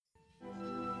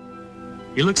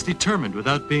He looks determined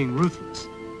without being ruthless.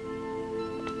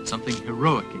 Something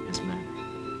heroic in his manner.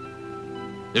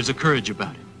 There's a courage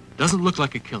about him. Doesn't look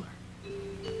like a killer.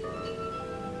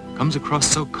 Comes across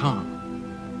so calm.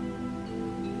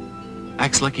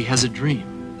 Acts like he has a dream.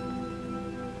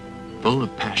 Full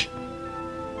of passion.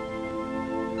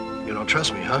 You don't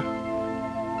trust me, huh?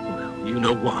 Well, you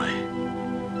know why.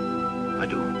 I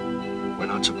do. We're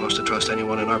not supposed to trust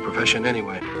anyone in our profession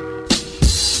anyway.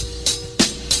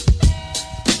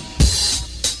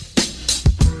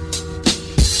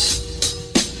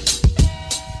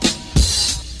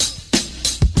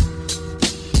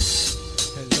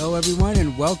 Hello, everyone,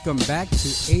 and welcome back to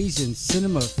Asian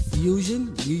Cinema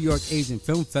Fusion, New York Asian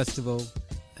Film Festival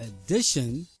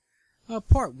edition.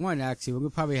 Part one, actually. We're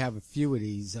going to probably have a few of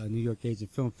these New York Asian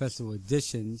Film Festival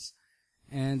editions.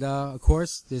 And, of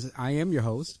course, I am your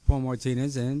host, Paul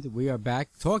Martinez, and we are back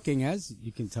talking, as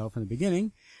you can tell from the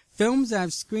beginning, films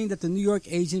I've screened at the New York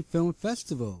Asian Film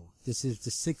Festival. This is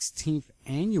the 16th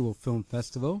annual film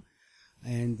festival,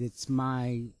 and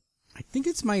I think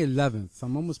it's my 11th.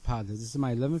 I'm almost positive. This is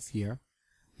my 11th year.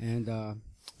 And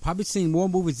probably seen more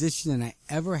movies this year than I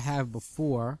ever have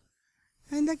before.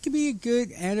 And that could be a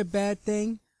good and a bad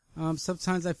thing.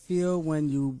 Sometimes I feel when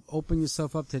you open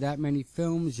yourself up to that many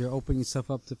films, you're opening yourself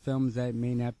up to films that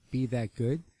may not be that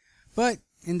good. But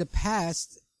in the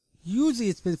past, usually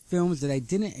it's been films that I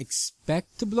didn't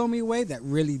expect to blow me away that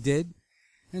really did.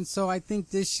 And so I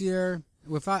think this year,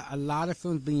 without a lot of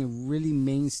films being really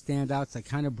main standouts, I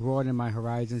kind of broadened my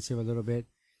horizons here a little bit.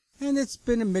 And it's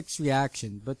been a mixed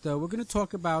reaction. But we're going to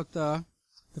talk about the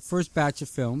first batch of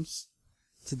films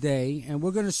today. And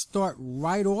we're going to start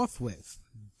right off with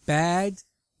Bad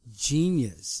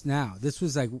Genius. Now, this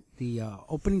was like the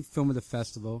opening film of the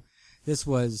festival. This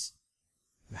was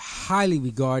highly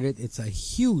regarded. It's a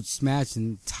huge smash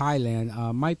in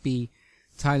Thailand. Might be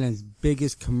Thailand's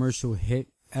biggest commercial hit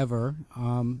ever.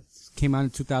 Came out in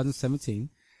 2017.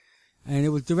 And it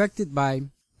was directed by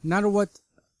Narawat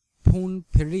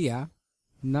Poonpiriya.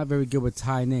 Not very good with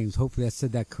Thai names. Hopefully I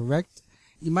said that correct.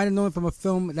 You might have known him from a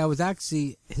film that was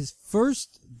actually his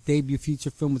first debut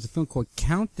feature film, was a film called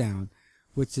Countdown,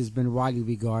 which has been widely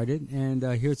regarded. And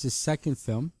here's his second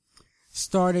film.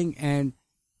 I'm going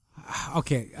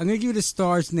to give you the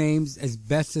stars' names as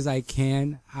best as I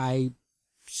can. I'm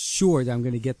sure that I'm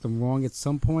going to get them wrong at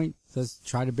some point. Just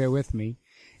try to bear with me.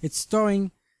 It's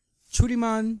starring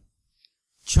Churiman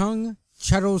Chung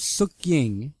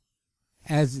Charosuk-ying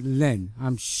as Len.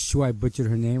 I'm sure I butchered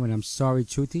her name, and I'm sorry,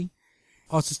 Chuti.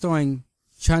 Also starring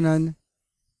Chanan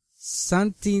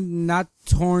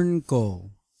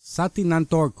Santinantorko,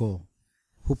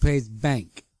 who plays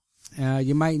Bank.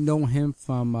 You might know him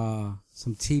from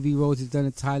some TV roles he's done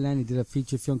in Thailand. He did a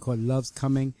feature film called Love's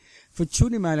Coming. For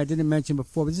Churiman, I didn't mention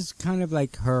before, but this is kind of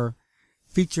like her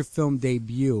feature film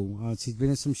debut. She's been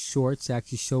in some shorts. I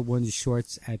actually showed one of the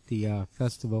shorts at the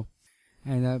festival.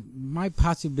 And might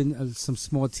possibly have been some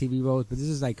small TV roles, but this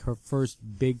is like her first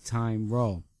big-time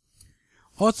role.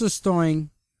 Also starring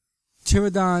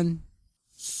Tiradan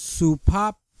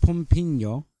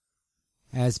Supapumpino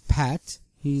as Pat.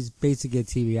 He's basically a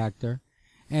TV actor.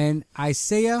 And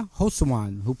Isaiah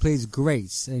Hosawan, who plays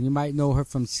Grace. And you might know her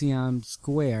from Siam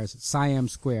Square,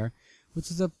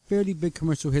 which is a fairly big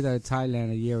commercial hit out of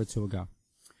Thailand a year or two ago.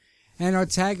 And our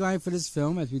tagline for this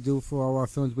film, as we do for all our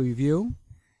films we review,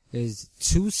 is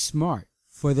too smart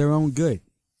for their own good.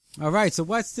 Alright, so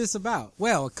what's this about?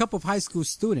 Well, a couple of high school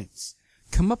students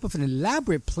come up with an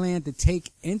elaborate plan to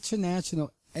take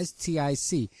International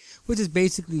STIC, which is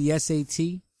basically the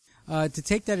SAT, to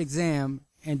take that exam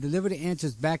and deliver the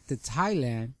answers back to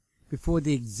Thailand before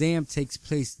the exam takes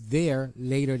place there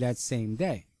later that same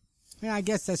day. And I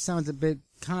guess that sounds a bit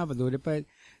convoluted, but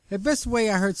the best way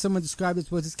I heard someone describe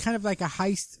this was it's kind of like a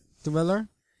heist thriller,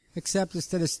 except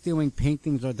instead of stealing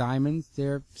paintings or diamonds,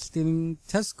 they're stealing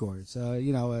test scores,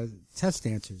 test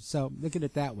answers. So look at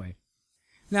it that way.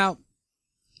 Now,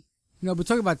 we're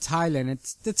talking about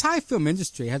Thailand. The Thai film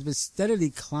industry has been steadily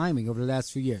climbing over the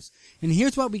last few years. And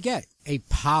here's what we get. A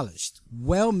polished,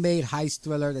 well-made heist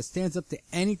thriller that stands up to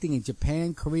anything in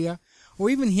Japan, Korea, or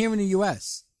even here in the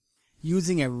U.S.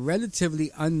 Using a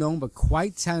relatively unknown but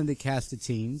quite talented cast of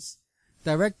teens,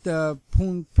 director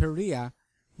Poonpiriya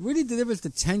really delivers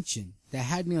the tension that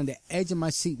had me on the edge of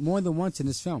my seat more than once in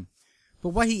this film. But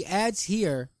what he adds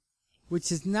here,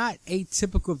 which is not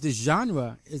atypical of this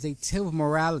genre, is a tale of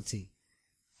morality.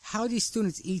 How these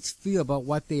students each feel about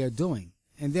what they are doing,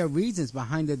 and their reasons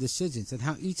behind their decisions, and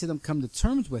how each of them come to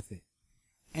terms with it.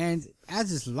 And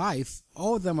as is life,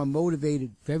 all of them are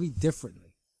motivated very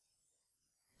differently.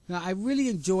 Now, I really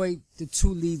enjoyed the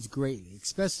two leads greatly,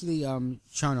 especially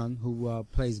Chonon, who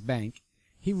plays Bank.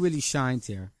 He really shined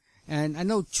here. And I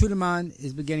know Chudaman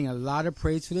has been getting a lot of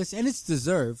praise for this, and it's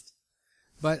deserved.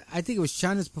 But I think it was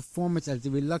Chonon's performance as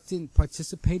the reluctant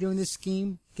participator in this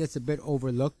scheme gets a bit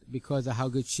overlooked because of how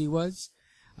good she was.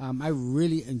 I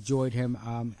really enjoyed him.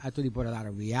 I thought he brought a lot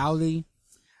of reality,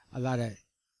 a lot of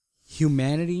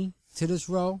humanity to this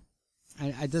role.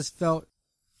 I just felt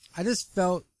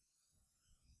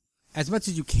as much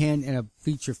as you can in a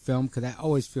feature film, because I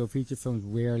always feel feature films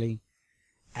rarely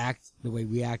act the way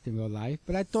we act in real life.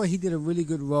 But I thought he did a really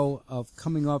good role of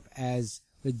coming up as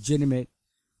legitimate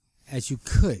as you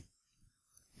could.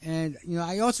 And, you know,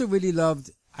 I also really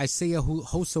loved Isaiah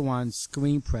Hosawan's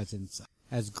screen presence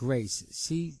as Grace.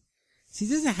 She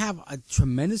doesn't have a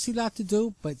tremendously lot to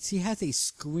do, but she has a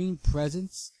screen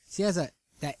presence. She has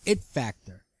that it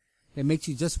factor that makes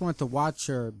you just want to watch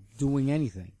her doing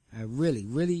anything. I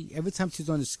really, every time she's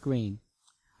on the screen,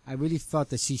 I really felt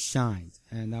that she shined.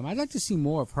 And I'd like to see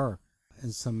more of her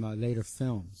in some later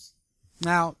films.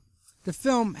 Now, the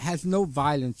film has no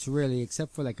violence really,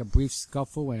 except for like a brief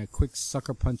scuffle and a quick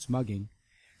sucker punch mugging.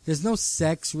 There's no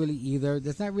sex really either.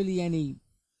 There's not really any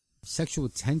sexual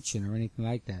tension or anything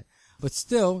like that. But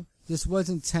still, this was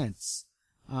intense.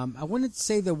 I wouldn't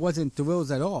say there wasn't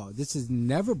thrills at all. This is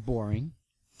never boring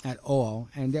at all.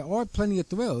 And there are plenty of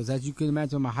thrills, as you can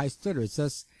imagine on my high stutter. It's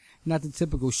just not the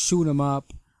typical shoot 'em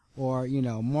up or, you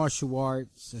know, martial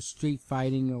arts or street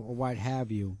fighting or what have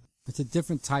you. It's a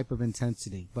different type of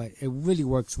intensity, but it really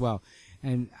works well.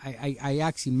 And I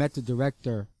actually met the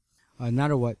director,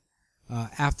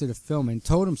 after the film and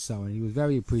told him so. And he was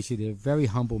very appreciative, very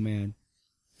humble man.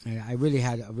 And I really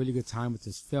had a really good time with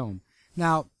this film.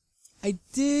 Now, I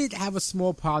did have a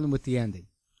small problem with the ending.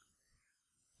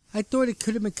 I thought it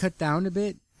could have been cut down a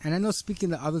bit. And I know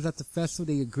speaking to others at the festival,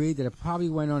 they agreed that it probably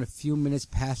went on a few minutes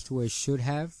past where it should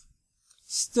have.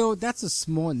 Still, that's a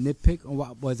small nitpick on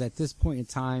what was at this point in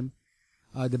time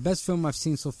the best film I've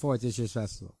seen so far at this year's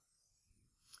festival.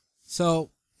 So,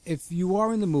 if you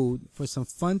are in the mood for some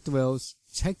fun thrills,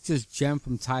 check this gem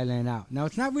from Thailand out. Now,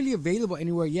 it's not really available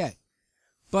anywhere yet,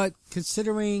 but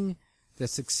considering the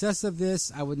success of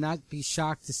this, I would not be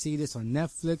shocked to see this on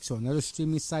Netflix or another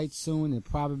streaming site soon, and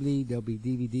probably there'll be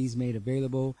DVDs made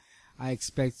available. I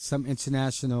expect some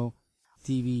international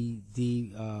DVD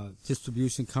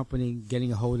distribution company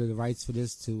getting a hold of the rights for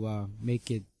this to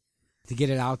get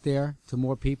it out there to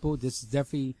more people. This is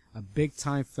definitely a big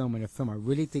time film, and a film I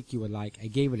really think you would like. I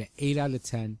gave it an 8 out of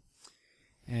 10,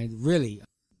 and really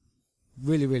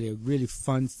a really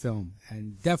fun film,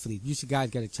 and definitely you guys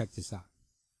got to check this out.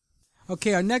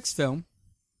 Okay, our next film,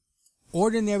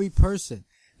 Ordinary Person.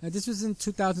 Now, this was in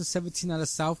 2017 out of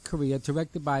South Korea,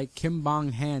 directed by Kim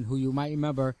Bong-han, who you might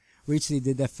remember recently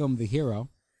did that film, The Hero.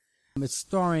 It's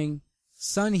starring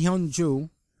Sun Hyun-joo,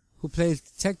 who plays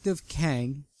Detective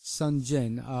Kang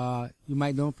Sun-jin. You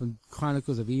might know him from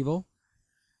Chronicles of Evil,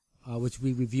 which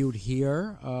we reviewed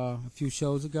here a few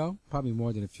shows ago, probably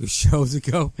more than a few shows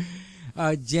ago.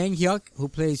 Jang Hyuk, who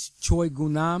plays Choi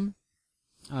Gunam.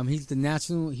 He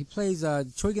plays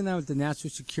Choi Gunam is the National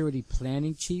Security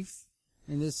Planning Chief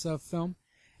in this film,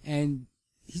 and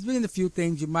he's been in a few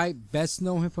things. You might best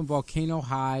know him from Volcano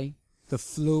High, The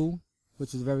Flu,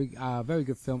 which is a very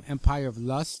good film. Empire of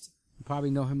Lust, you probably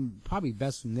know him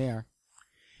best from there.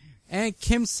 And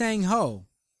Kim Sang-ho,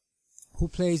 who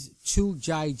plays Chu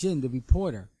Jae-jin, the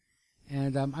reporter.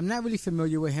 And I'm not really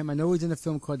familiar with him. I know he's in a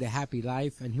film called The Happy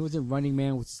Life, and he was in Running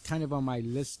Man, which is kind of on my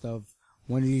list of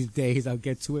one of these days I'll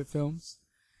get to it films.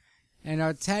 And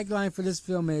our tagline for this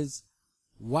film is,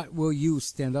 "What will you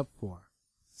stand up for?"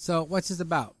 So, what's this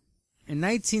about? In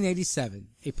 1987,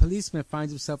 a policeman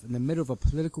finds himself in the middle of a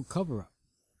political cover-up.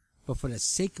 But for the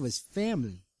sake of his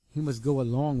family, he must go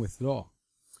along with it all.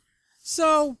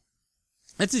 So,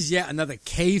 this is yet another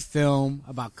K-film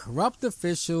about corrupt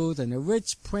officials and the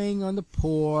rich preying on the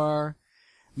poor.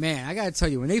 Man, I gotta tell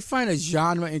you, when they find a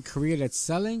genre in Korea that's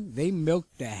selling, they milk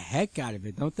the heck out of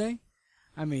it, don't they?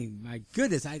 I mean, my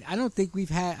goodness, I don't think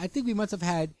I think we must have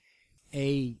had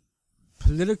a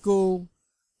corrupt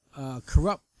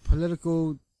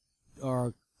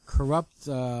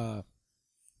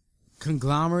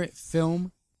conglomerate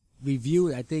film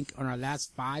reviewed, I think, on our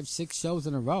last 5-6 shows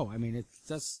in a row. I mean, it's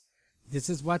just, this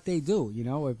is what they do, you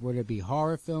know, whether it be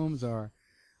horror films or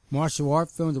martial art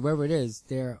films or whatever it is,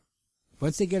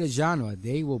 once they get a genre,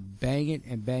 they will bang it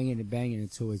and bang it and bang it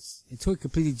until it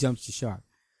completely jumps the shark.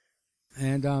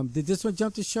 And did this one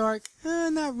jump the shark?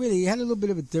 Not really. It had a little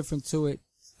bit of a different to it,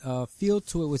 feel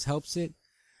to it, which helps it.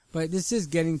 But this is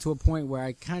getting to a point where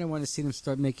I kind of want to see them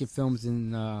start making films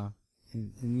in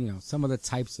and some other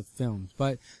types of films.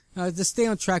 But to stay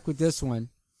on track with this one,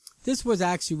 this was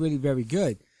actually really very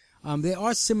good. There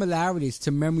are similarities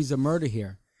to Memories of Murder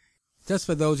here. Just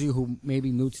for those of you who may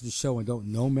be new to the show and don't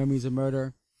know Memories of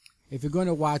Murder, if you're going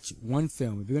to watch one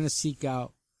film, if you're going to seek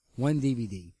out one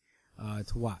DVD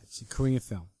to watch, a Korean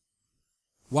film,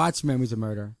 watch Memories of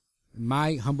Murder. In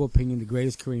my humble opinion, the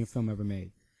greatest Korean film ever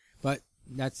made. But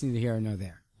that's neither here nor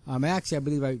there. Actually, I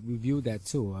believe I reviewed that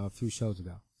too a few shows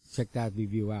ago. Check that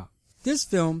review out. This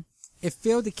film, it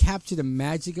failed to capture the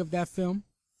magic of that film.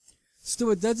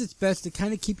 Still, it does its best to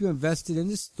kind of keep you invested in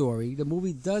the story. The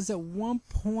movie does at one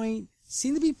point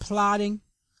seem to be plotting,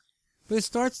 but it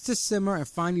starts to simmer and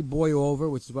finally boil over,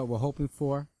 which is what we're hoping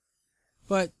for.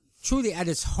 But truly, at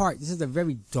its heart, this is a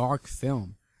very dark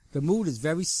film. The mood is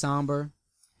very somber,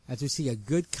 as we see a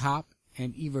good cop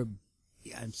and even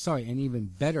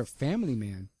better family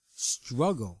man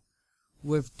struggle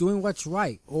with doing what's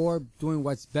right or doing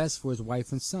what's best for his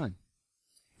wife and son.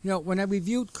 When I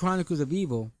reviewed Chronicles of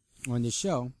Evil on the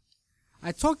show,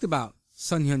 I talked about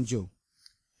Son Hyun-joo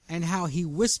and how he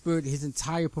whispered his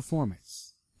entire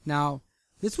performance. Now,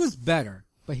 this was better,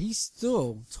 but he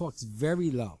still talks very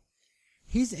low.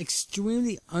 He's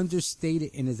extremely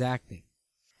understated in his acting.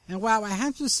 And while I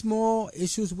had some small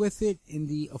issues with it in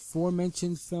the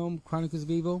aforementioned film Chronicles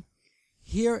of Evil,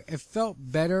 here it felt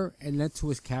better and led to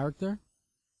his character.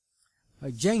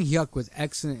 Jang Hyuk was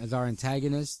excellent as our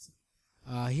antagonist.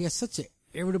 He has such an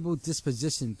irritable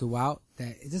disposition throughout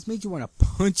that it just made you want to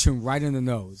punch him right in the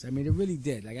nose. I mean, it really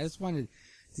did. Like, I just wanted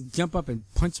to jump up and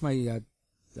punch the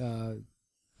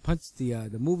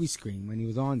movie screen when he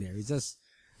was on there. He's just,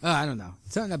 I don't know.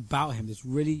 Something about him just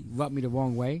really rubbed me the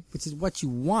wrong way, which is what you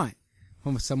want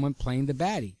from someone playing the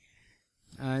baddie.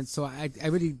 And so I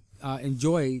really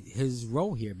enjoyed his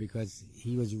role here because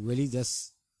he was really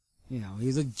just, he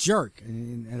was a jerk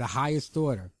at the highest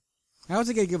order. I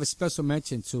also got to give a special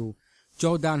mention to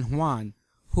Jo Dan-hwan,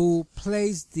 who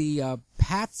plays the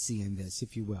patsy in this,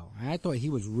 if you will. And I thought he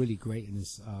was really great in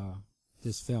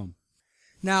this film.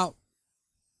 Now,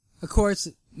 of course,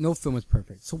 no film is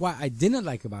perfect. So what I didn't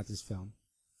like about this film,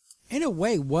 in a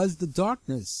way, was the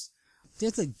darkness.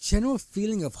 There's a general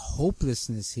feeling of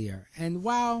hopelessness here. And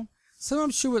while some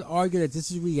I'm sure would argue that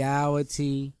this is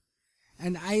reality,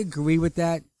 and I agree with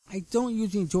that, I don't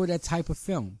usually enjoy that type of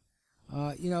film.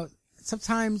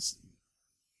 Sometimes,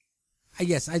 I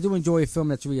guess, I do enjoy a film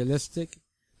that's realistic,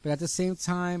 but at the same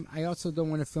time, I also don't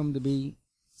want a film to be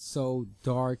so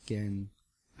dark and,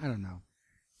 I don't know,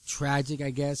 tragic, I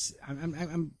guess.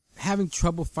 I'm having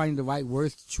trouble finding the right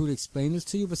words to truly explain this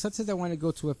to you, but sometimes I want to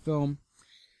go to a film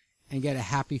and get a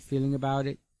happy feeling about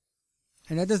it.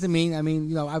 And that doesn't mean,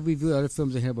 I've reviewed other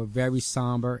films in here that were very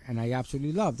somber, and I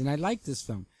absolutely loved, and I liked this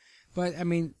film. But,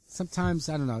 sometimes,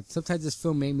 I don't know, sometimes this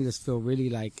film made me just feel really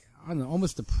like, I don't know,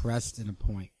 almost depressed in a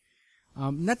point.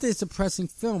 Not that it's a depressing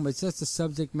film, it's just the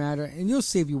subject matter, and you'll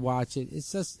see if you watch it,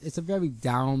 it's a very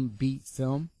downbeat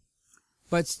film,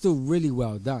 but still really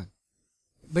well done.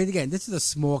 But again, this is a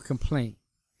small complaint.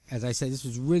 As I said, this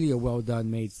was really a well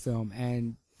done made film,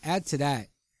 and add to that,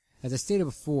 as I stated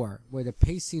before, where the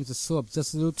pace seems to slow up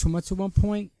just a little too much at one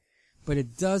point, but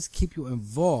it does keep you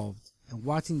involved, and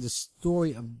watching the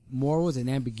story of morals and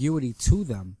ambiguity to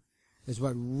them is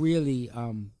what really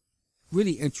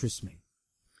interests me.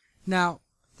 Now,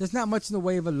 there's not much in the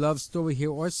way of a love story here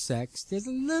or sex. There's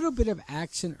a little bit of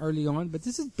action early on, but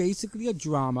this is basically a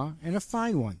drama, and a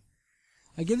fine one.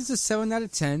 I give this a 7 out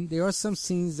of 10. There are some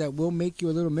scenes that will make you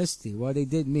a little misty. Well, they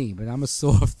did me, but I'm a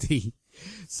softie.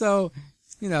 So,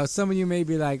 some of you may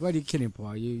be like, what are you kidding,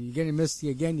 Paul? You getting misty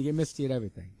again? You get misty at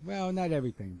everything. Well, not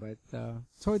everything, but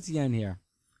towards the end here,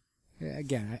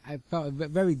 again, I felt a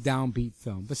very downbeat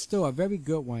film, but still a very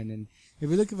good one. And if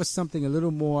you're looking for something a little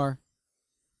more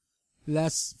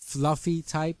less fluffy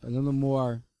type, a little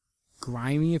more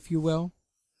grimy, if you will,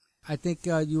 I think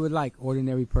you would like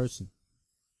Ordinary Person.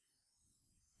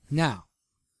 Now,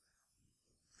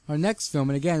 our next film,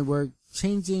 and again, we're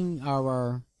changing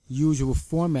our usual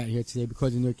format here today because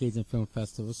of the New York Asian Film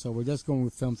Festival, so we're just going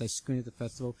with films I screen at the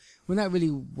festival. We're not really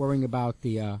worrying about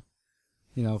the,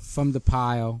 from the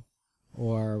pile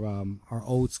or our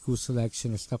old school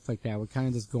selection or stuff like that. We're kind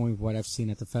of just going with what I've seen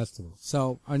at the festival.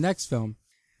 So, our next film,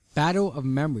 Battle of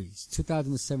Memories,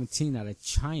 2017, out of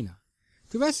China.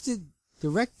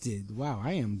 Directed, wow,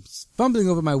 I am fumbling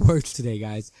over my words today,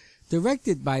 guys.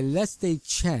 Directed by Leslie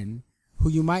Chen, who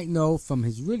you might know from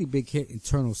his really big hit,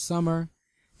 Eternal Summer.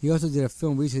 He also did a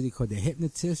film recently called The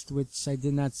Hypnotist, which I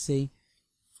did not see.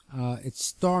 It's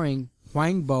starring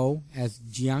Huang Bo as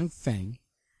Jiang Feng.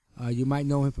 You might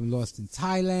know him from Lost in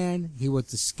Thailand. He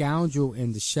was the scoundrel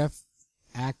in The Chef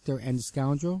actor and The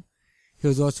Scoundrel. He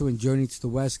was also in Journey to the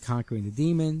West, Conquering the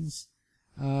Demons.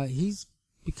 He's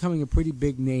becoming a pretty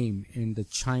big name in the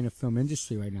China film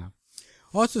industry right now.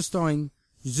 Also starring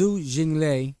Zhu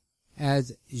Jinglei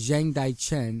as Zhang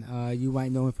Daichen. You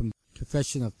might know him from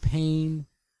Confession of Pain,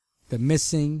 The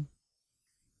Missing.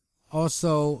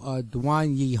 Also,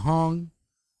 Duan Yi Hong,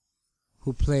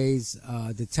 who plays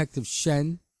Detective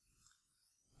Shen.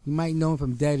 You might know him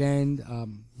from Dead End.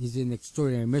 He's in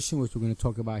Extraordinary Mission, which we're going to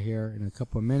talk about here in a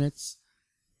couple of minutes.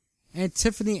 And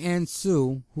Tiffany Ann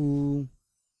Su, who,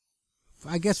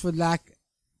 I guess we're going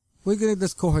to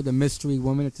just call her the mystery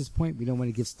woman at this point. We don't want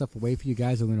to give stuff away for you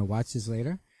guys who are going to watch this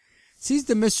later. She's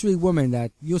the mystery woman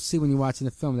that you'll see when you're watching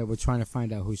the film that we're trying to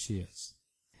find out who she is.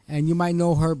 And you might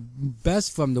know her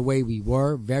best from The Way We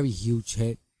Were, very huge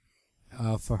hit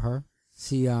for her.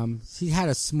 She had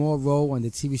a small role on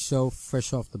the TV show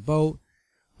Fresh Off the Boat.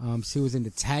 She was in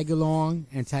the Tag-Along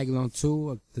and Tag-Along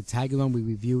 2, the Tag-Along we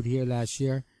reviewed here last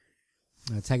year.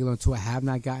 Tag-Along 2 I have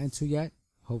not gotten to yet.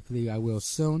 Hopefully I will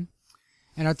soon.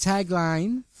 And our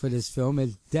tagline for this film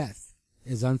is Death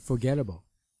is Unforgettable.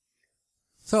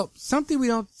 So, something we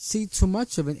don't see too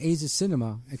much of in Asian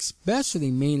cinema,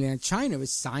 especially mainland China,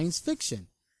 is science fiction.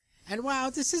 And while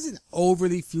this isn't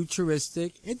overly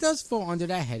futuristic, it does fall under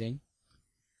that heading.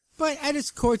 But at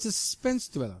its core, it's a suspense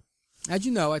thriller. As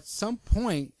you know, at some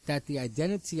point, that the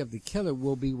identity of the killer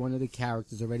will be one of the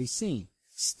characters already seen.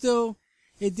 Still,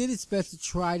 it did its best to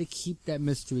try to keep that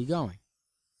mystery going.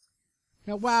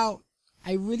 Now, while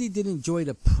I really did enjoy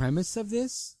the premise of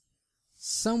this,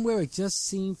 somewhere it just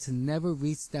seemed to never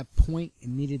reach that point it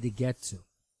needed to get to.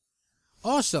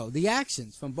 Also, the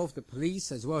actions from both the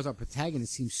police as well as our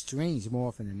protagonist seem strange more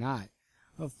often than not.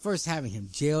 First having him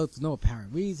jailed for no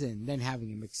apparent reason, then having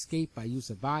him escape by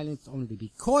use of violence only to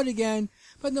be caught again,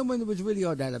 but no one was really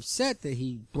all that upset that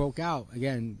he broke out,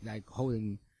 again, like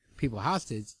holding people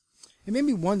hostage. It made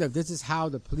me wonder if this is how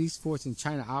the police force in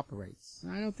China operates.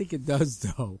 I don't think it does,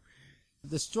 though.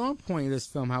 The strong point of this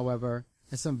film, however,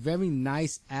 is some very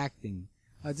nice acting,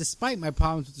 despite my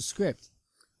problems with the script.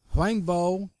 Huang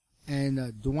Bo and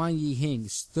Duan Yihing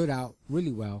stood out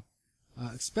really well,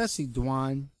 especially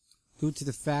Duan, due to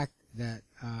the fact that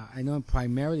I know him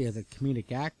primarily as a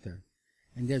comedic actor,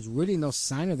 and there's really no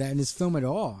sign of that in this film at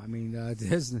all. I mean,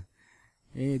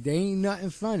 there ain't nothing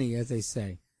funny, as they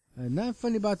say. Nothing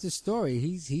funny about this story.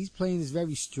 He's playing this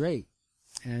very straight,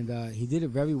 and he did it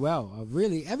very well.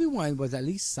 Really, everyone was at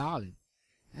least solid,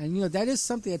 and that is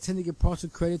something I tend to give partial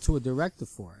credit to a director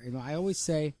for. I always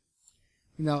say,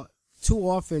 too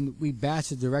often we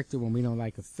bash a director when we don't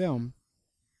like a film,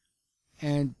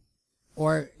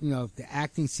 or if the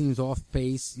acting seems off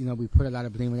base, we put a lot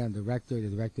of blame on the director. The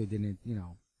director didn't,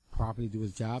 properly do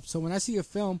his job. So when I see a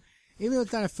film, even though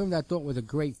it's not a film that I thought was a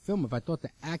great film, if I thought the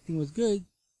acting was good,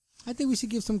 I think we should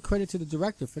give some credit to the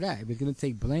director for that. If we're going to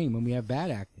take blame when we have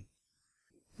bad acting.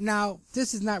 Now,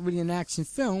 this is not really an action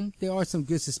film. There are some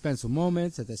good suspenseful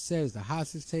moments. As I said, it's the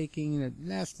hostage taking. It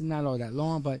lasted not all that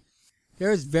long, but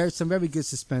there is some very good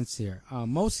suspense here.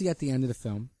 Mostly at the end of the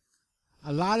film.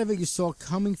 A lot of it you saw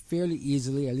coming fairly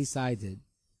easily, at least I did.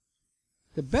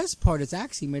 The best part is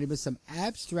actually made up of some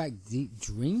abstract deep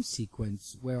dream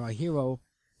sequence where our hero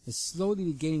is slowly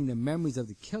regaining the memories of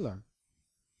the killer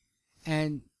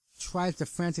and tries to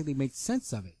frantically make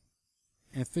sense of it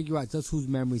and figure out just whose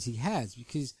memories he has.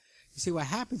 Because you see, what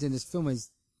happens in this film is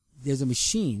there's a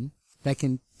machine that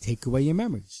can take away your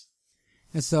memories.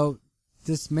 And so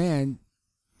this man,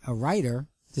 a writer,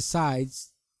 decides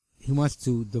he wants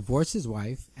to divorce his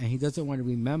wife, and he doesn't want to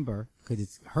remember, because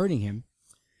it's hurting him,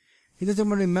 he doesn't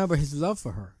want to remember his love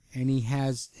for her, and he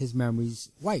has his memories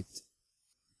wiped.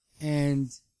 And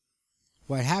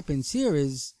what happens here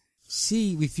is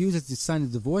she refuses to sign the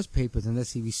divorce papers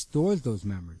unless he restores those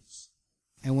memories.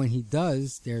 And when he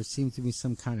does, there seems to be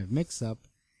some kind of mix-up,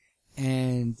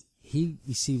 and he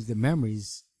receives the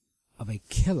memories of a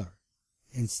killer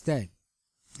instead.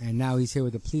 And now he's here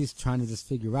with the police trying to just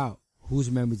figure out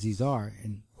whose memories these are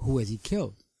and who has he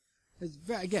killed. It's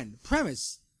again, the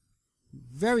premise,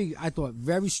 I thought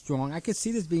very strong. I could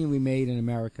see this being remade in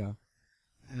America.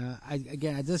 I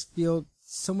just feel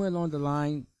somewhere along the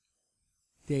line,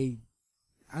 I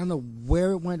don't know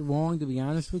where it went wrong, to be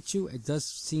honest with you. It does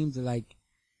seem to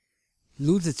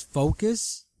lose its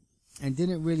focus and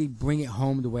didn't really bring it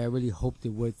home the way I really hoped it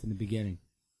would from the beginning.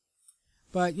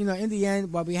 But, in the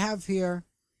end, what we have here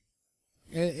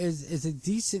is a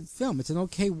decent film. It's an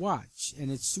okay watch, and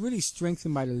it's really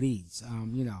strengthened by the leads.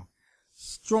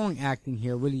 Strong acting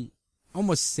here really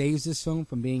almost saves this film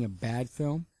from being a bad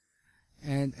film.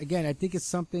 And again, I think it's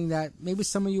something that maybe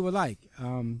some of you would like.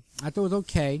 I thought it was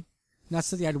okay. Not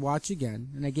something I'd watch again,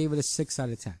 and I gave it a 6 out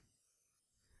of 10.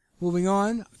 Moving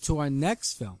on to our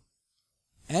next film,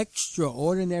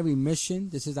 Extraordinary Mission.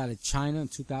 This is out of China in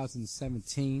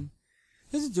 2017.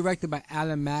 This is directed by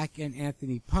Alan Mack and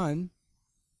Anthony Pun.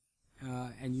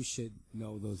 And you should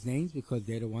know those names because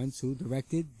they're the ones who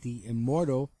directed the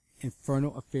immortal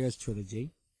Infernal Affairs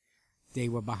trilogy. They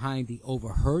were behind the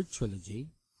Overheard trilogy.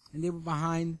 And they were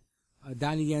behind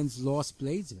Donnie Yen's Lost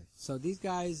Bladesman. So these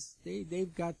guys,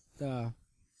 they've got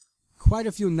quite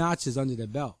a few notches under their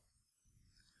belt.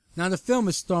 Now the film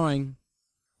is starring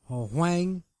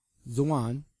Huang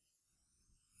Zuan,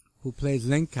 who plays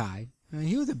Lin Kai. And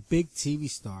he was a big TV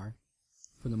star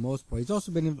for the most part. He's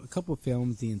also been in a couple of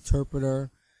films, The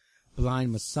Interpreter,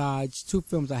 Blind Massage, 2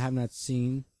 films I have not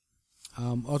seen.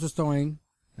 Also starring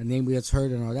a name we just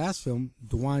heard in our last film,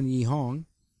 Duan Yi Hong,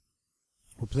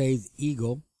 who plays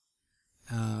Eagle.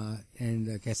 And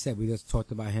like I said, we just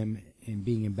talked about him in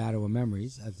being in Battle of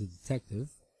Memories as a detective.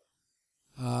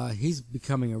 He's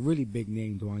becoming a really big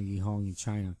name, Duan Yi Hong, in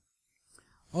China.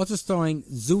 Also starring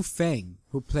Zhu Feng,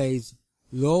 who plays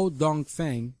Lo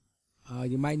Dongfeng.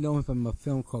 You might know him from a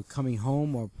film called Coming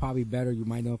Home, or probably better, you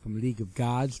might know him from League of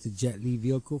Gods, the Jet Li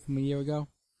vehicle from a year ago.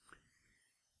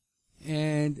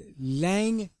 And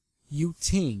Lang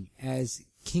Yuting as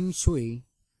King Shui,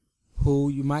 who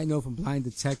you might know from Blind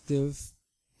Detective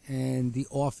and The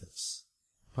Office.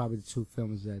 Probably the 2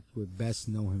 films that you would best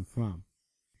know him from.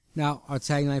 Now, our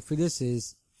tagline for this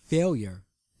is, failure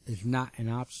is not an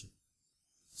option.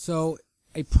 So,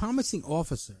 a promising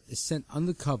officer is sent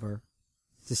undercover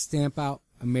to stamp out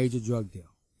a major drug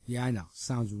deal. Yeah, I know.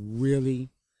 Sounds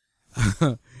really,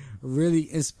 really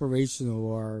inspirational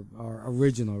or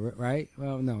original, right?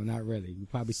 Well, no, not really.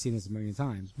 You've probably seen this a million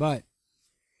times. But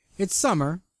it's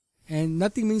summer, and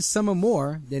nothing means summer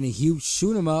more than a huge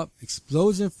shoot-'em-up,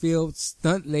 explosion-filled,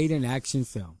 stunt-laden action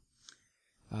film.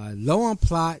 Low on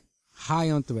plot, high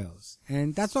on thrills.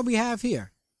 And that's what we have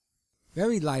here.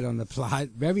 Very light on the plot,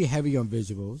 very heavy on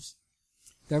visuals.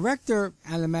 Director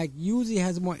Alan Mack usually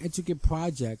has more intricate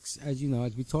projects, as you know,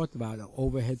 as we talked about, the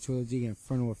Overhead trilogy and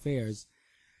Infernal Affairs.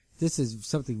 This is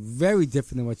something very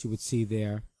different than what you would see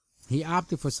there. He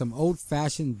opted for some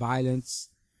old-fashioned violence.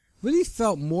 Really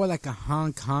felt more like a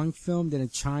Hong Kong film than a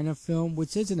China film,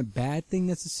 which isn't a bad thing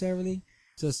necessarily,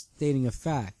 just stating a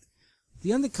fact.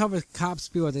 The undercover cop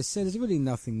spiel, as I said, is really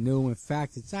nothing new. In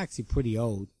fact, it's actually pretty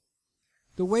old.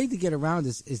 The way to get around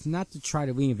this is not to try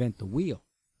to reinvent the wheel,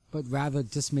 but rather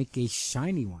just make a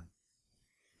shiny one.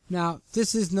 Now,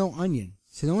 this is no onion,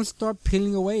 so don't start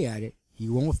peeling away at it.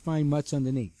 You won't find much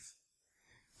underneath.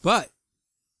 But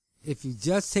if you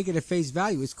just take it at face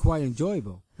value, it's quite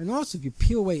enjoyable. And also, if you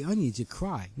peel away onions, you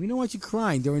cry. We don't want you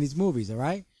crying during these movies, all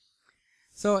right?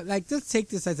 So, like, just take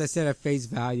this, as I said, at face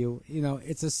value. You know,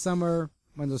 it's one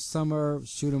of those summer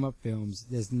shoot-'em-up films.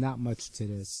 There's not much to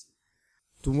this.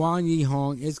 Duan Yi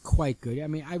Hong is quite good. I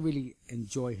mean, I really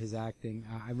enjoy his acting.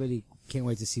 I really can't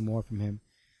wait to see more from him.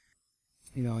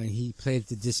 You know, and he played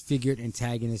the disfigured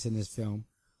antagonist in this film.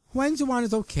 Huang Zuan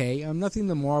is okay. Nothing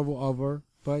to marvel over,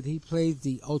 but he plays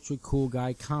the ultra cool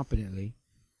guy competently.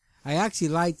 I actually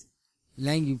liked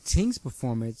Lang Yuting's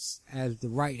performance as the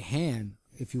right hand,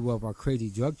 if you will, of our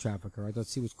crazy drug trafficker. I thought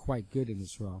he was quite good in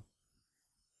this role.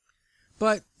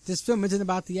 But this film isn't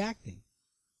about the acting.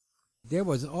 There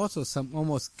was also some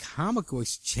almost comical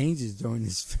exchanges during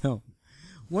this film.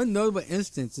 One notable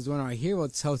instance is when our hero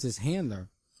tells his handler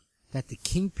that the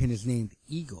kingpin is named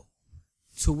Eagle,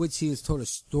 to which he is told a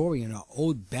story in an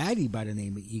old baddie by the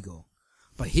name of Eagle,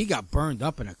 but he got burned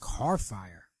up in a car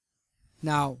fire.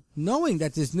 Now, knowing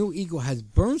that this new Eagle has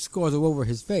burn scars all over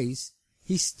his face,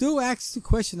 he still asks the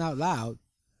question out loud,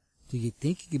 do you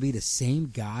think he could be the same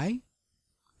guy?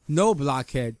 No,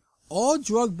 blockhead. All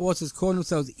drug bosses call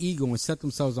themselves Eagle and set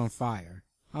themselves on fire.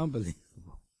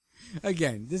 Unbelievable.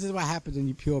 Again, this is what happens when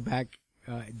you peel back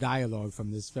dialogue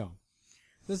from this film.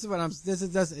 This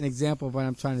is just an example of what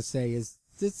I'm trying to say is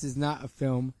this is not a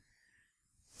film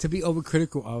to be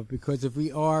overcritical of, because if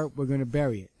we are, we're going to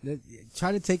bury it.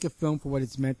 Try to take a film for what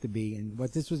it's meant to be, and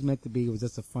what this was meant to be was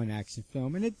just a fun action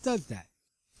film, and it does that.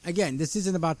 Again, this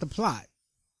isn't about the plot.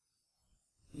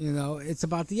 You know, it's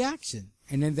about the action,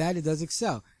 and in that it does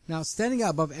excel. Now, standing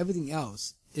out above everything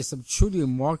else is some truly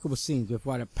remarkable scenes with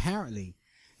what apparently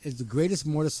is the greatest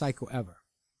motorcycle ever.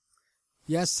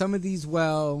 Yes, some of these,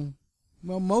 well,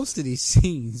 most of these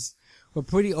scenes were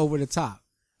pretty over the top.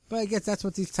 But I guess that's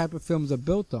what these type of films are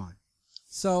built on.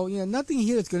 So, you know, nothing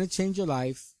here that's going to change your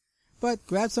life. But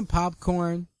grab some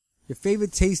popcorn, your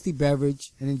favorite tasty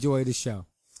beverage, and enjoy the show.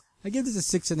 I give this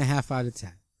a 6.5 out of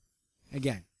 10.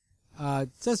 Again,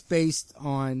 just based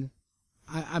on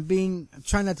I'm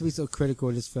trying not to be so critical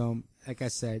of this film. Like I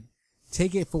said,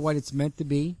 take it for what it's meant to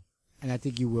be, and I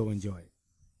think you will enjoy it.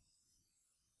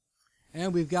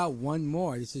 And we've got one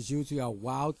more. This is usually a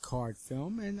wild card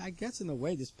film, and I guess in a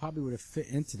way this probably would have fit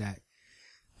into that.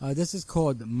 This is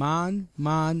called Mon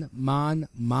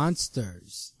Monsters.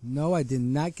 No, I did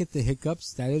not get the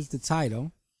hiccups. That is the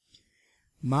title.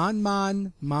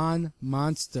 Mon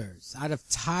Monsters, out of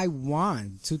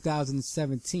Taiwan,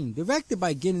 2017. Directed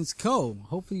by Giddens Ko.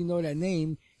 Hopefully you know that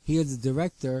name. He is the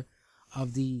director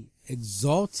of the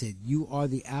exalted You Are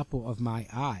the Apple of My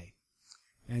Eye.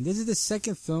 And this is the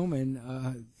second film,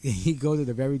 and he goes in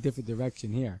a very different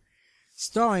direction here.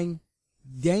 Starring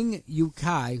Deng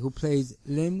Yu-kai, who plays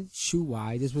Lin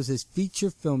Shu-wai. This was his feature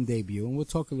film debut, and we'll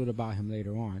talk a little about him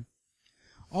later on.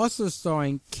 Also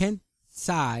starring Kent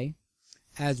Tsai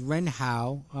as Ren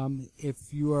Hao.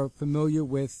 If you are familiar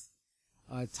with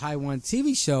Taiwan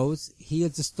TV shows, he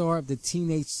is the star of the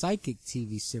Teenage Psychic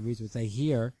TV series, which I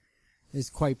hear is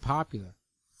quite popular.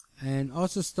 And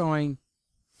also starring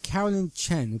Carolyn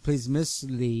Chen, who plays Miss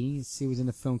Lee. She was in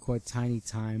a film called Tiny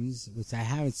Times, which I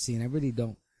haven't seen. I really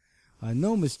don't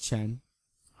know Miss Chen,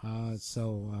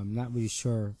 so I'm not really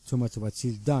sure too much of what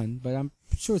she's done, but I'm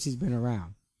sure she's been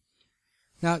around.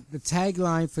 Now, the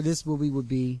tagline for this movie would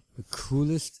be The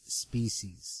Cruelest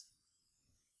Species.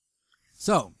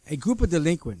 So, a group of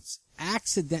delinquents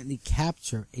accidentally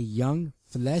capture a young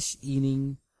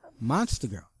flesh-eating monster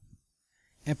girl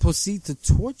and proceed to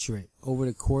torture it over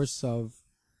the course of,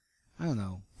 I don't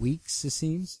know, weeks, it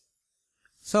seems.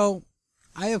 So,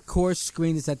 I, of course,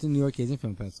 screened this at the New York Asian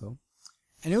Film Festival,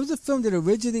 and it was a film that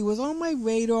originally was on my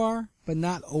radar, but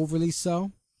not overly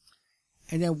so.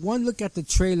 And then one look at the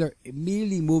trailer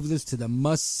immediately moves us to the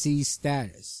must-see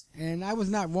status. And I was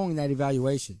not wrong in that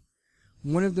evaluation.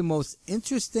 One of the most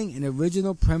interesting and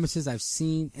original premises I've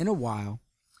seen in a while.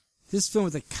 This film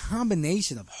is a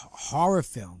combination of horror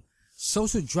film,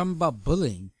 social drama about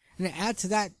bullying, and to add to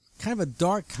that, kind of a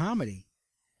dark comedy.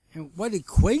 And what it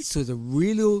equates to is a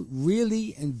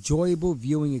really enjoyable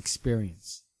viewing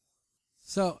experience.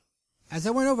 So, as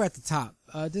I went over at the top,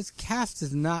 this cast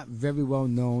is not very well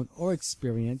known or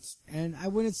experienced, and I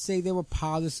wouldn't say they were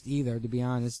polished either, to be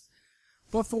honest.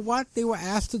 But for what they were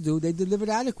asked to do, they delivered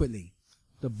adequately.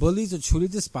 The bullies are truly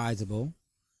despisable.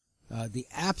 The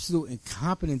absolute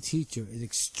incompetent teacher is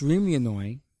extremely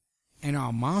annoying, and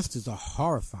our monsters are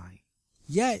horrifying,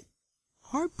 yet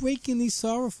heartbreakingly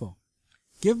sorrowful.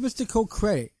 Give Mr. Ko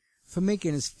credit for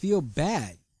making us feel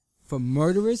bad for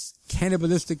murderous,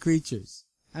 cannibalistic creatures.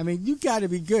 I mean, you gotta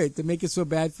be good to make us feel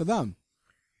bad for them.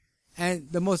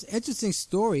 And the most interesting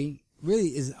story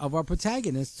really is of our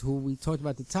protagonist, who we talked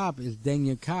about at the top, is Deng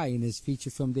Yu-kai in his feature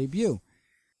film debut.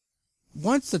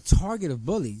 Once the target of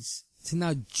bullies, to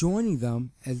now joining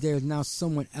them as there is now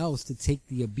someone else to take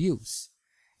the abuse.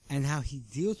 And how he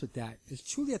deals with that is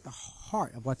truly at the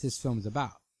heart of what this film is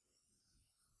about.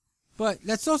 But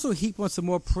let's also heap on some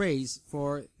more praise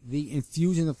for the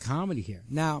infusion of comedy here.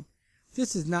 Now,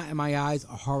 this is not, in my eyes,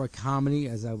 a horror comedy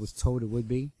as I was told it would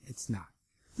be. It's not.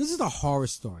 This is a horror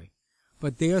story,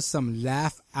 but there are some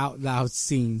laugh-out-loud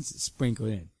scenes sprinkled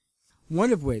in.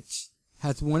 One of which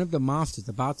has one of the monsters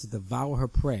about to devour her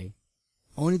prey,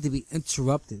 only to be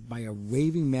interrupted by a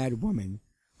raving mad woman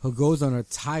who goes on her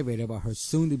tirade about her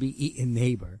soon-to-be-eaten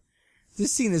neighbor.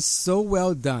 This scene is so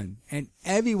well done, and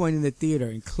everyone in the theater,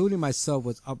 including myself,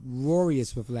 was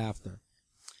uproarious with laughter.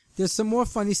 There's some more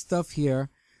funny stuff here,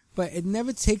 but it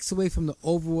never takes away from the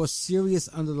overall serious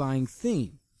underlying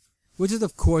theme, which is,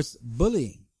 of course,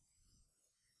 bullying.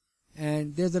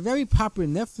 And there's a very popular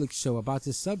Netflix show about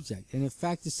this subject, and in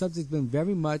fact, the subject's been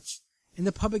very much in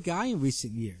the public eye in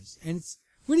recent years, and it's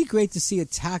really great to see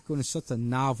it tackled in such a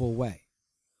novel way.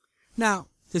 Now,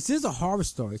 this is a horror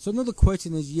story, so another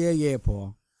question is, yeah,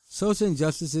 Paul, social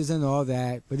injustices and all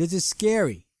that, but is it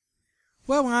scary?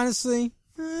 Well, honestly,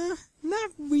 not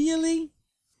really.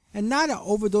 And not an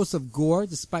overdose of gore,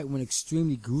 despite one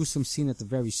extremely gruesome scene at the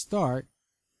very start.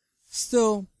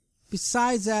 Still,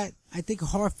 besides that, I think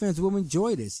horror fans will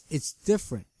enjoy this. It's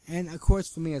different. And of course,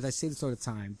 for me, as I say this all the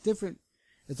time, different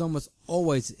is almost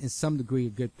always, in some degree, a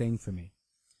good thing for me.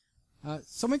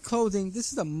 So in closing,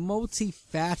 this is a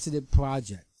multifaceted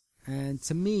project. And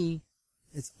to me,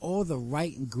 it's all the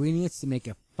right ingredients to make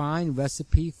a fine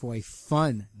recipe for a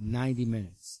fun 90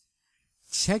 minutes.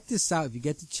 Check this out if you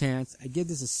get the chance. I give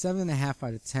this a 7.5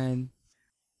 out of 10.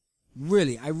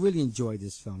 Really, I really enjoyed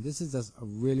this film. This is just a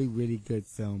really good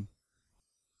film.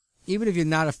 Even if you're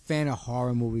not a fan of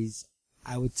horror movies,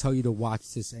 I would tell you to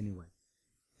watch this anyway.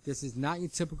 This is not your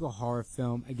typical horror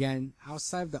film. Again,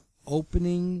 outside of the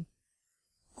opening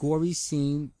gory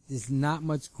scene, there's not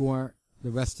much gore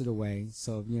the rest of the way.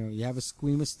 So, you have a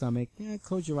squeamish stomach,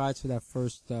 close your eyes for that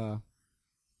first,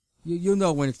 you'll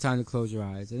know when it's time to close your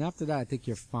eyes. And after that, I think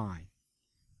you're fine.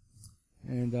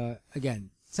 And,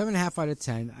 again, 7.5 out of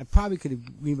 10. I probably could have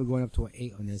even gone up to an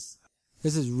 8 on this.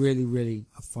 This is really, really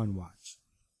a fun watch.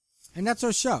 And that's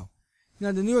our show.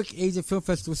 The New York Asian Film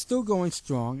Festival is still going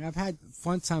strong. I've had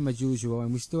fun time as usual,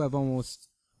 and we still have almost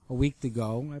a week to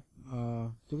go.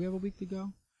 Do we have a week to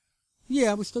go?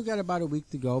 Yeah, we still got about a week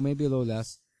to go, maybe a little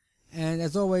less. And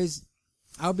as always,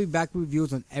 I'll be back with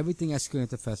reviews on everything I screen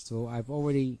at the festival. I've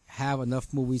already have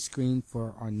enough movies screened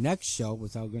for our next show,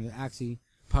 which I'm going to actually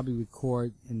probably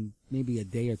record in maybe a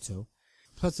day or two.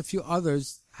 Plus a few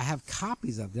others I have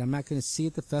copies of that I'm not going to see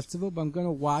at the festival, but I'm going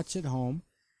to watch at home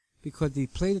because they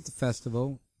played at the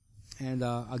festival, and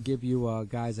I'll give you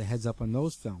guys a heads up on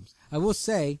those films. I will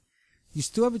say, you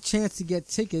still have a chance to get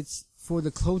tickets for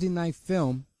the closing night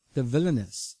film, The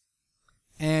Villainous.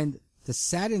 And the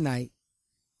Saturday night,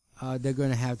 they're going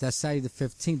to have, that's Saturday the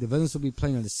 15th. The Villainous will be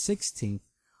playing on the 16th.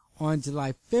 On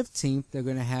July 15th, they're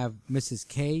going to have Mrs.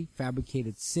 K,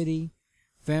 Fabricated City,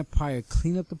 Vampire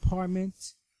Cleanup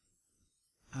Department,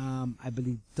 I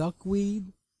believe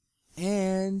Duckweed,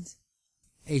 and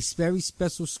a very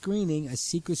special screening, a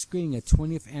secret screening, a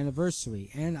 20th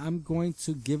anniversary. And I'm going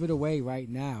to give it away right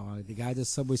now. The guys at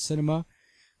Subway Cinema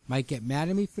might get mad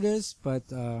at me for this, but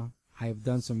I have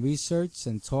done some research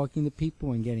and talking to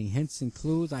people and getting hints and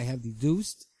clues. I have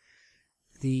deduced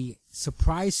the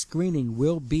surprise screening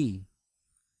will be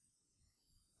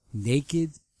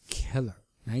Naked Killer,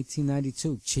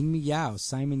 1992. Ching Mi Yao,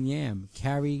 Simon Yam,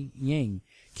 Carrie Yang.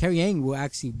 Carrie Yang will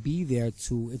actually be there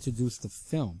to introduce the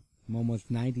film. I'm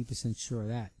almost 90% sure of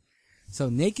that. So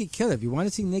Naked Killer, if you want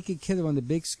to see Naked Killer on the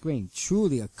big screen,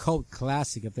 truly a cult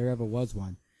classic if there ever was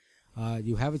one,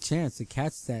 you have a chance to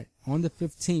catch that on the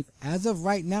 15th. As of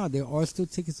right now, there are still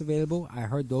tickets available. I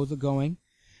heard those are going.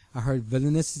 I heard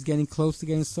Villainous is getting close to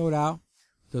getting sold out.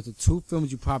 Those are two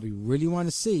films you probably really want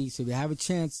to see. So if you have a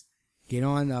chance, get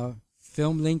on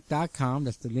filmlink.com.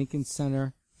 That's the Lincoln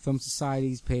Center Film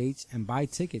Society's page, and buy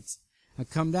tickets. And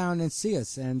come down and see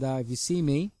us. And if you see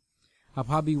me, I'll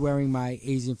probably be wearing my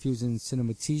Asian Fusion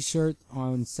Cinema t-shirt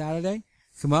on Saturday.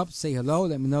 Come up, say hello,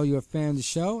 let me know you're a fan of the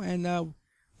show, and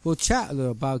we'll chat a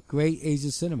little about great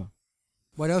Asian cinema.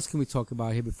 What else can we talk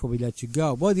about here before we let you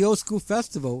go? Well, the Old School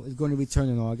Festival is going to return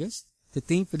in August. The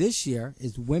theme for this year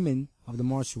is Women of the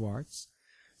Martial Arts.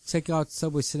 Check out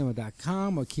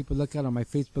subwaycinema.com or keep a lookout on my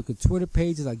Facebook and Twitter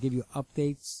pages. I'll give you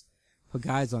updates for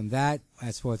guys on that.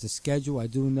 As far as the schedule, I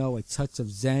do know A Touch of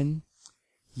Zen,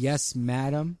 Yes,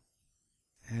 Madam,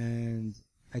 and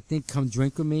I think Come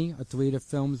Drink With Me are three of the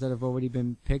films that have already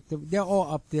been picked. They're all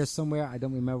up there somewhere. I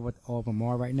don't remember what all of them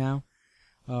are right now.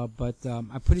 But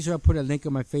I'm pretty sure I put a link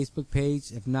on my Facebook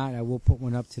page. If not, I will put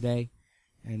one up today.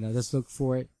 And let's look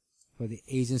for it. For the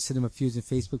Asian Cinema Fusion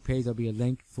Facebook page, there'll be a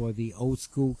link for the Old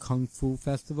School Kung Fu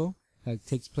Festival that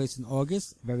takes place in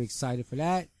August. Very excited for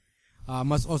that. I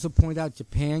must also point out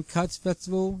Japan Cuts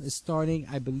Festival is starting,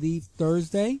 I believe,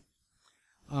 Thursday.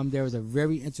 There is a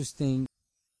very interesting,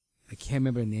 I can't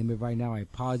remember the name of it right now. I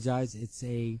apologize. It's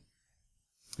a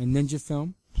ninja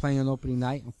film playing on opening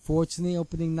night. Unfortunately,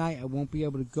 opening night, I won't be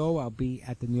able to go. I'll be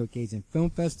at the New York Asian Film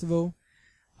Festival.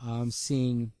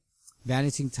 Seeing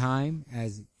Vanishing Time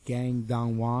as Gang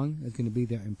Dong Wang is going to be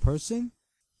there in person.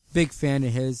 Big fan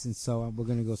of his, and so we're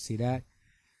going to go see that.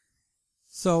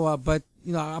 So, but,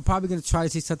 I'm probably going to try to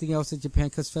see something else at Japan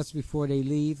Cuts Festival before they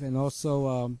leave. And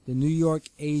also, the New York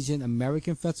Asian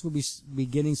American Festival will be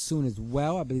beginning soon as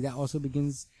well. I believe that also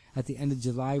begins at the end of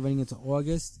July, running into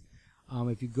August.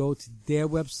 If you go to their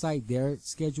website, their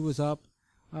schedule is up.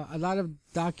 A lot of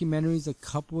documentaries, a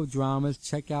couple of dramas.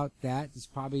 Check out that. It's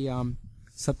probably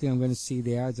something I'm going to see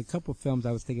there. There's a couple of films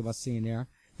I was thinking about seeing there.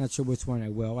 Not sure which one I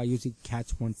will. I usually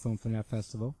catch one film from that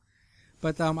festival.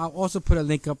 But I'll also put a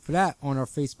link up for that on our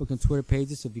Facebook and Twitter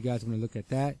pages, so if you guys want to look at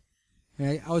that.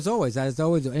 And as always,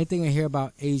 anything I hear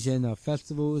about Asian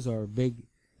festivals or big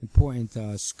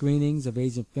important screenings of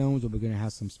Asian films, or we're going to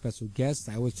have some special guests,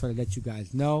 I always try to let you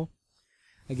guys know.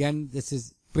 Again, this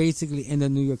is basically in the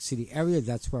New York City area.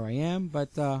 That's where I am. But,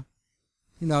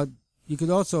 you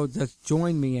could also just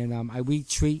join me, and I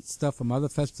retweet stuff from other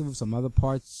festivals, from other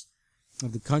parts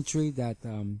of the country that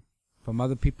from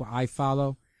other people I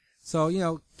follow.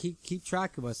 So, keep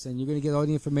track of us, and you're going to get all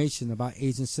the information about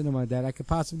Asian cinema that I could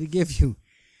possibly give you.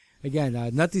 Again,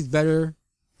 nothing's better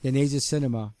than Asian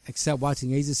cinema except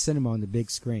watching Asian cinema on the big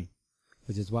screen,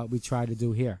 which is what we try to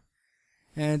do here.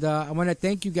 And I want to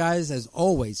thank you guys, as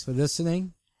always, for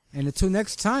listening. And until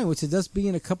next time, which will just be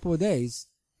in a couple of days,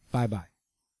 bye-bye.